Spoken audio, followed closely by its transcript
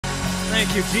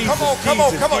Thank you, Jesus. Come on, come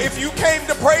on, come on. If you came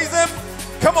to praise him,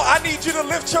 come on, I need you to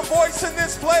lift your voice in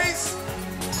this place.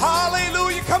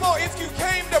 Hallelujah. Come on, if you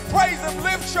came to praise him,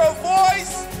 lift your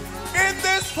voice in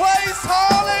this place.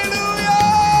 Hallelujah.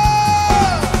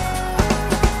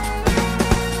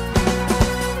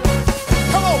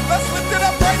 Come on, let's lift it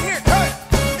up right here. Come on.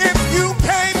 If you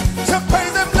came to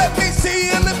praise him, let me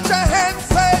see you lift your hands.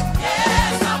 Say,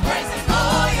 Yes, I'm praising.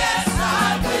 Oh, yes,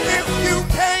 I will. if you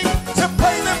came to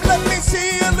praise him, let me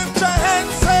see you lift your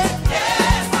hands. Say,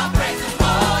 Yes, I'm praising.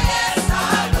 Oh, yes,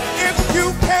 I will. if you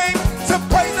came to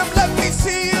praise him, let me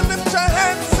see you lift your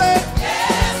hands. Say,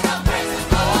 Yes, I'm praising.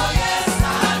 Oh, yes,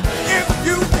 I will. if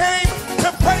you came to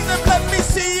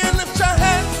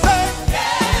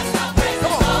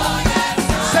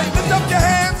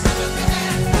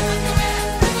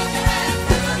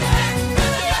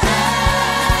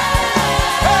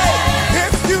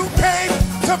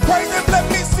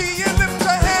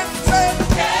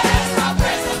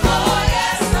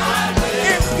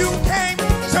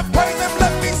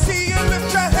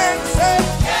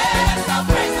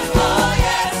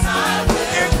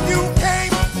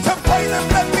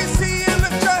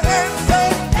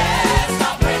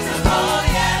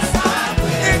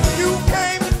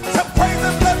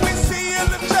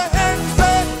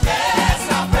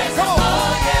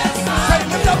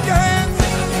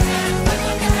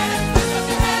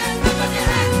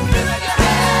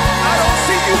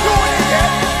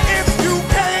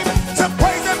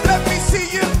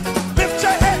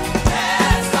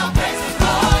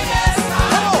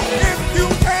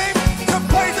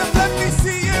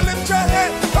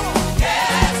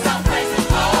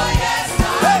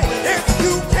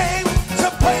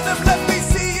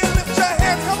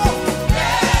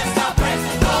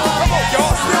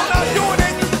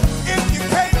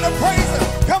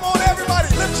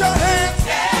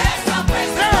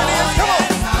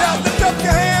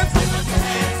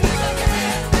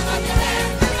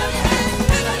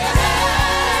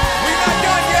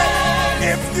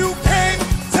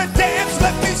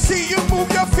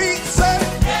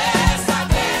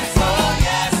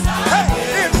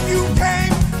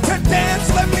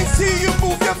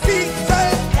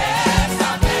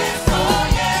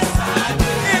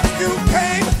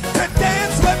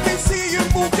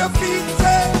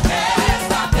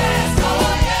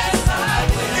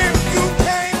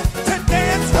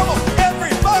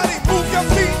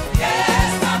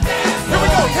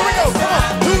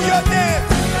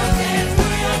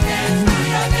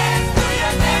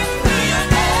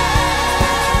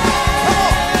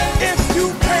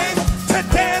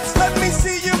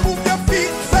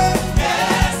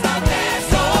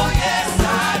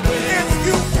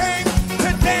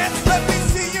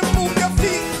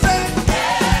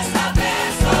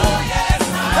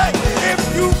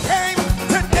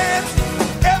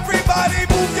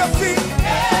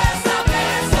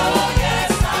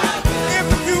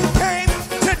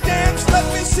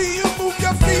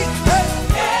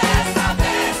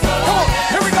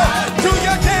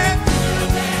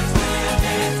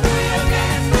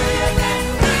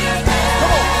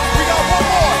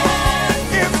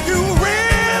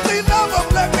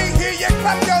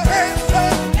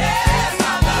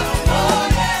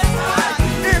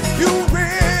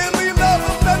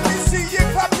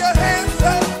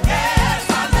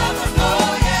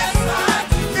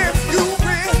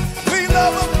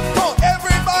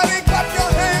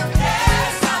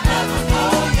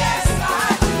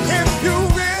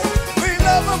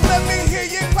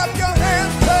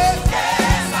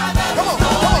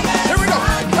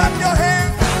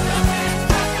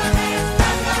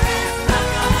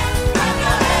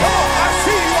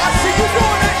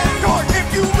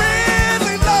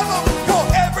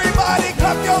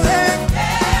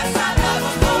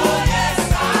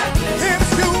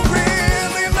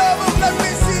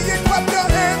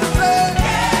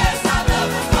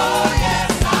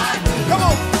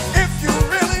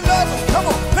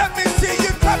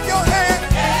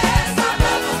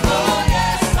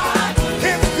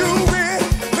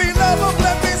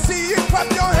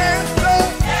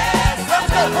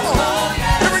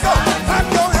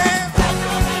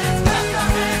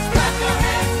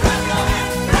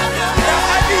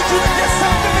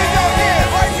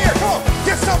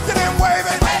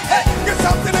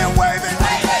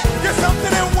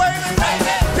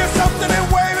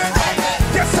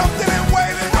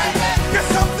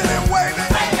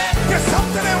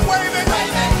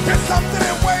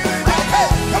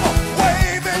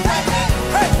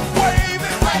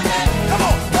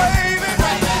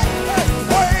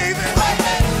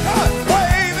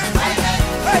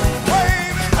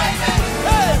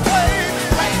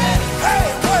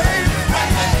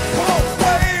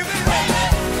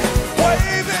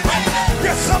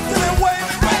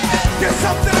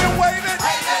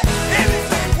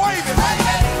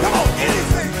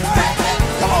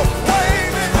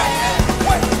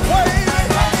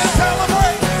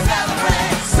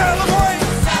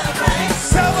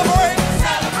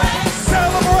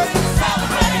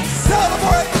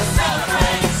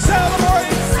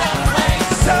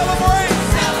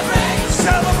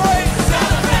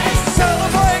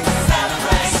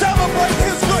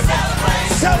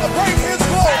Celebrate his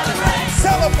glory.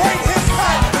 Celebrate his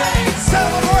kindness.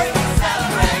 Celebrate.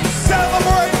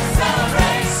 Celebrate.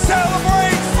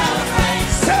 Celebrate.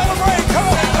 Celebrate. Come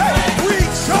on. Hey,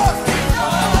 rejoice.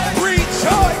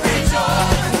 Rejoice.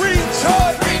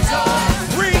 Rejoice.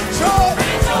 Rejoice. Rejoice.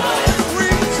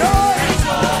 Rejoice.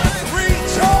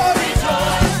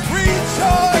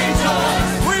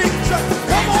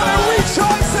 Come on and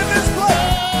rejoice in this place.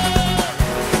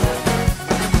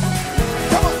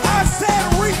 Come on, I said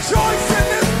rejoice in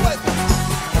this place.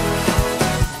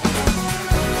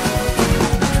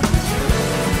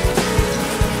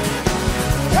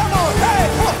 Come on, hey,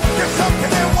 come on. Get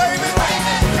something and wave it.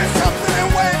 Get something and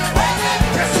wave it.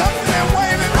 Get something and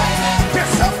wave it. Get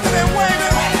something and wave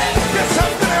it. Get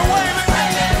something and wave it.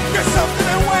 Get something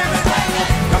and wave it.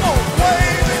 Come on,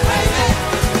 wave it.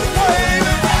 Wave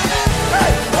it.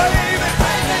 Hey, wave it.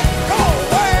 Come on,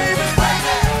 wave it.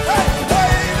 Hey,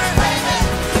 wave it.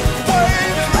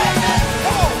 Wave it.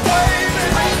 Come on, wave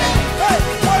it. Hey,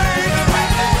 wave it.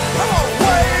 Come on,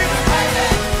 wave it.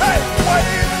 Hey,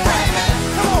 wave it.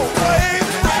 Come on, wave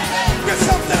it. Get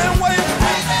something and wave it.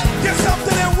 Get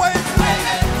something and wave it.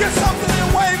 Get something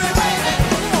and wave it.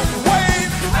 Come on,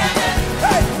 wave it.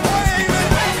 Hey, wave it.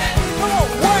 Come on,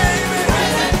 wave it.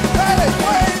 Hey,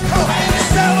 wave it. Come on,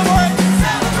 celebrate.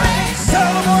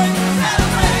 Celebrate.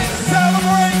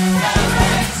 Celebrate.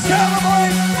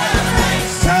 Celebrate. Celebrate.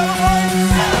 Celebrate.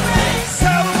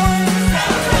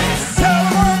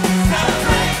 Celebrate.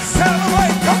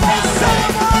 Celebrate. Come on,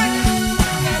 celebrate.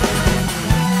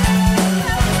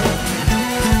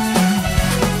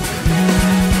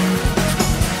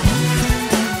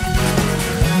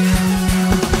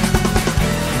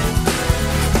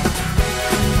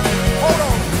 Hold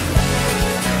on.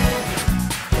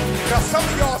 Now some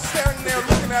of y'all standing there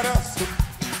looking at us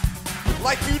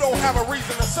like you don't have a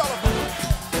reason to celebrate.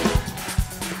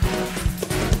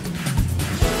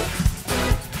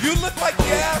 You look like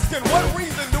you're asking, what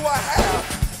reason do I have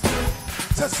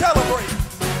to celebrate?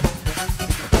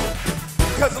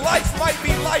 Because life might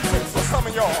be lifing for some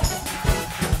of y'all.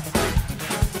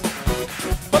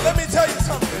 But let me tell you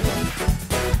something.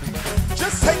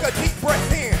 Just take a deep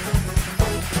breath in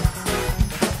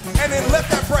and then let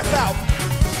that breath out.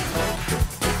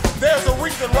 There's a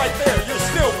reason right there. You're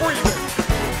still breathing.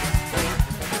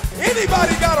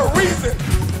 Anybody got a reason?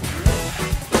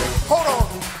 Hold on.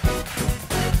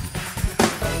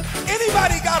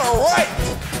 Anybody got a right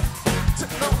to,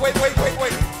 no, wait.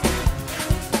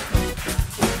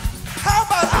 How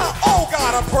about I owe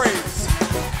God a praise?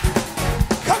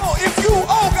 Come on, if you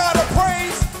owe God a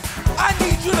praise, I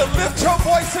need you to lift your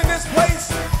voice in this place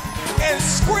and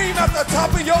scream at the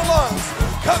top of your lungs.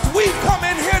 Because we've come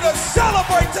in here to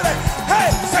celebrate today. Hey,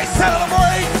 say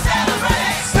celebrate.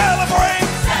 Celebrate. Celebrate.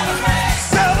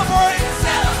 Celebrate.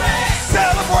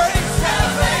 Celebrate.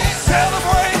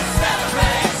 Celebrate. Celebrate.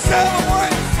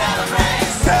 Celebrate.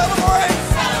 Celebrate.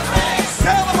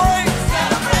 Celebrate.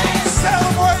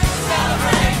 Celebrate. Celebrate.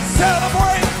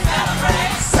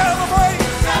 Celebrate.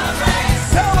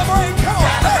 Celebrate. Come on.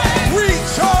 Hey,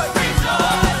 rejoice.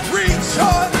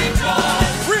 Rejoice.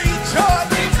 Rejoice.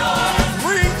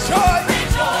 Rejoice.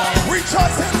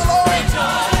 Rejoice in the Lord.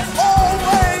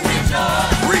 Always.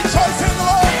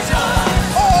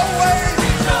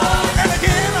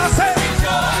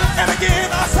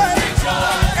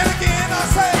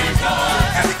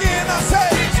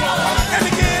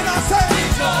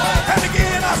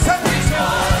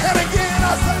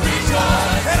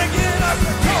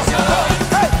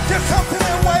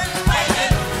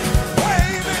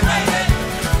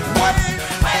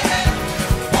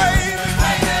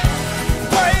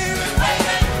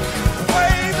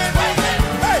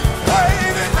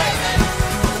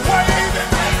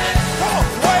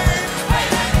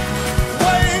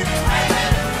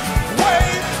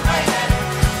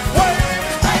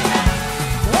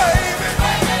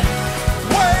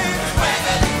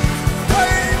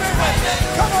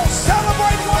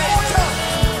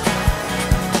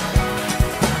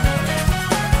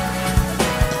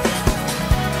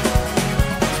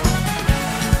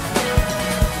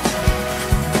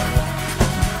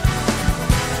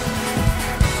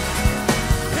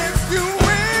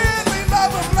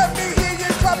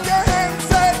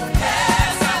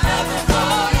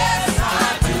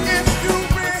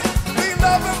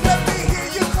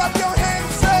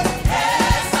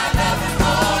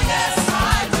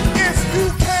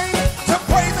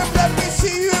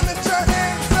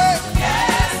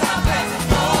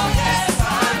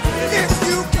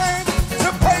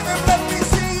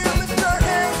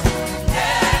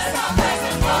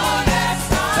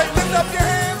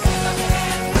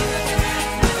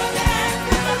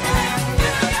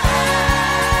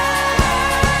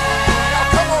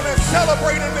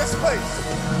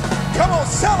 place. Come on,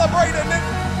 celebrate and then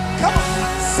come on,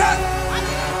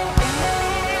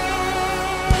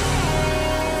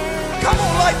 come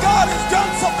on, like God has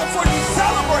done something for you.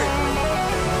 Celebrate.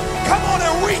 Come on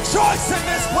and rejoice in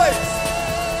this place.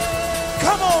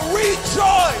 Come on,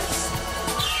 rejoice.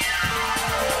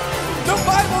 The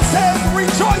Bible says,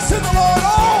 rejoice in the Lord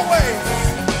always.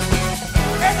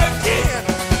 And again,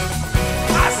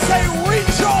 I say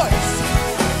rejoice.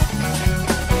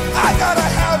 I gotta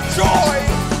have joy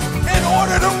in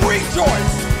order to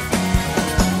rejoice.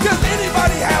 Does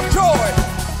anybody have joy?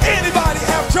 Anybody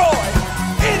have joy?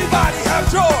 Anybody have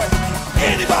joy?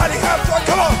 Anybody have joy?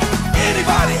 Come on.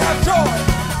 Anybody have joy?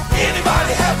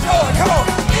 Anybody have joy? Come on.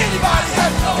 Anybody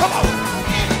have joy? Come on.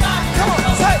 Come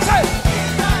on. Say, say.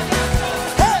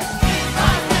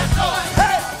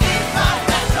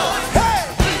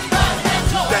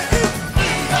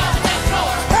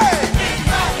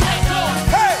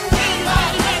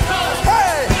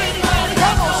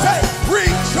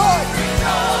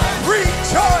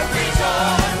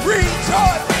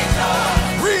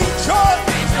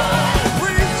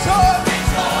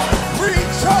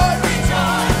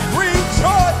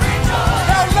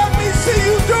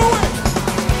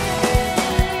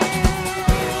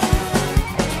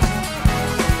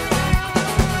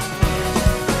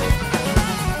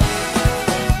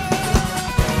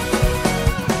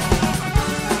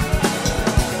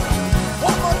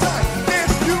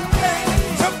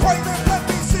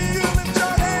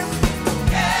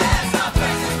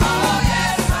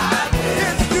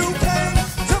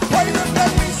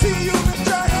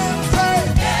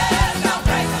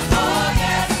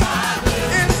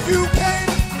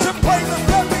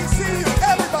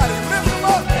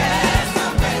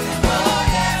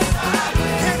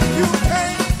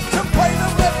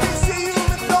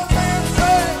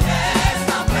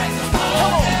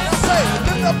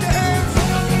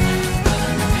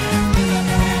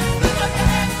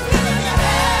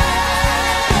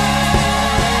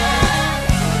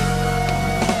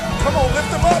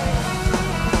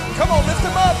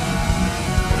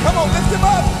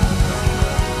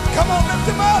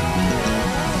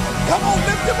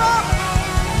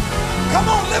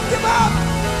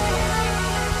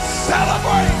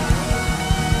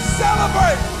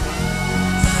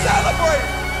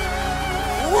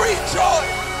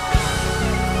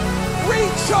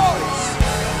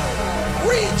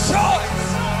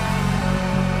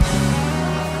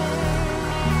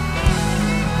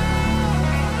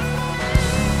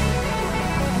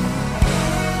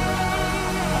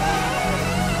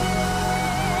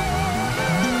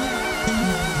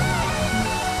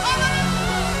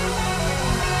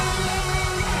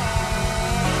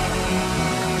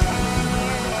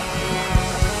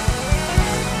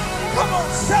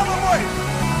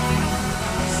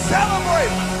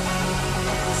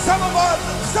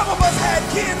 Some of us had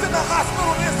kids in the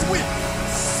hospital this week.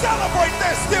 Celebrate,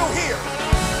 they're still here.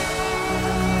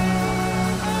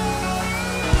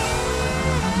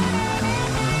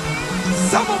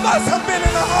 Some of us have been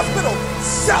in the hospital.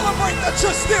 Celebrate that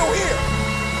you're still here.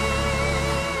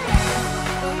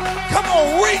 Come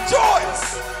on,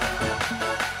 rejoice.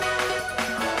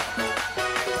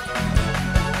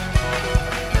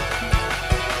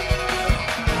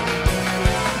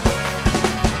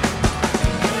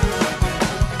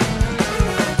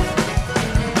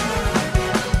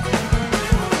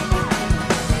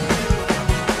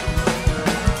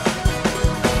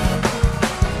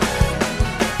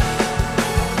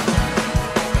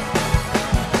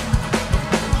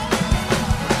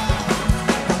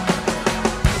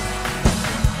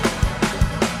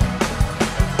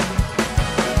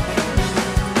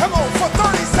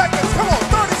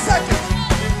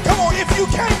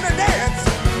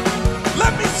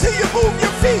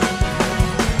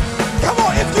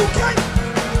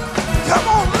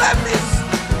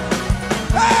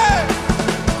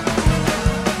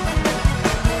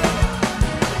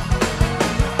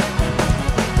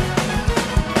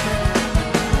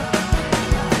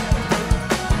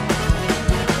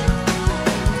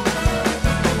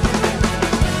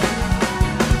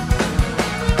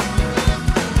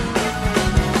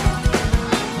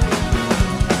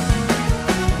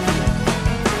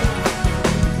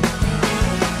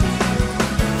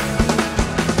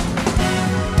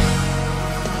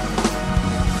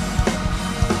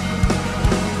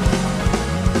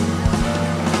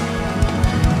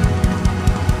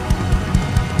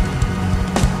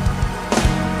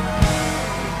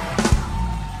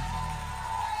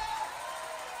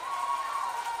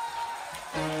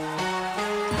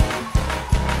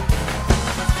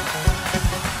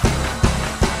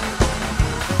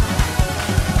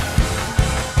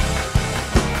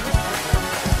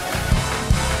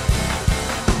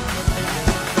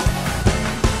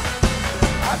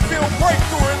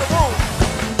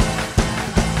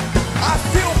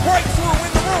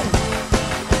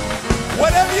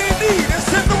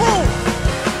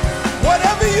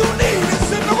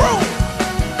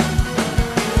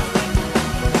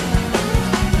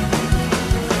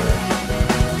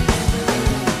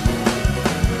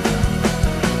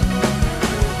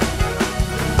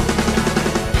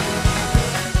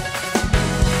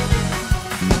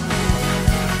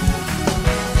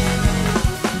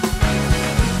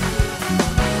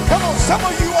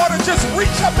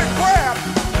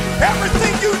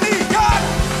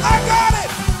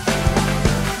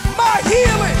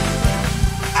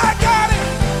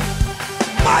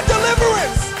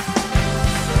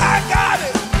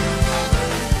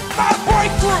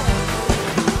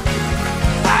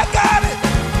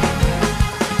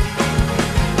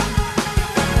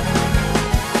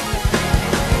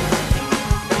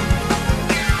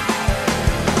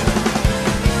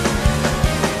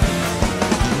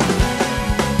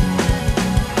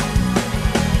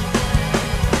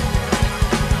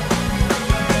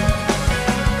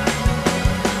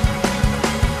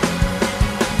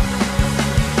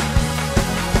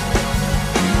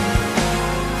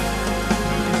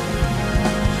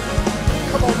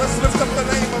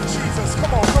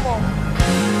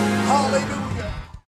 Hallelujah.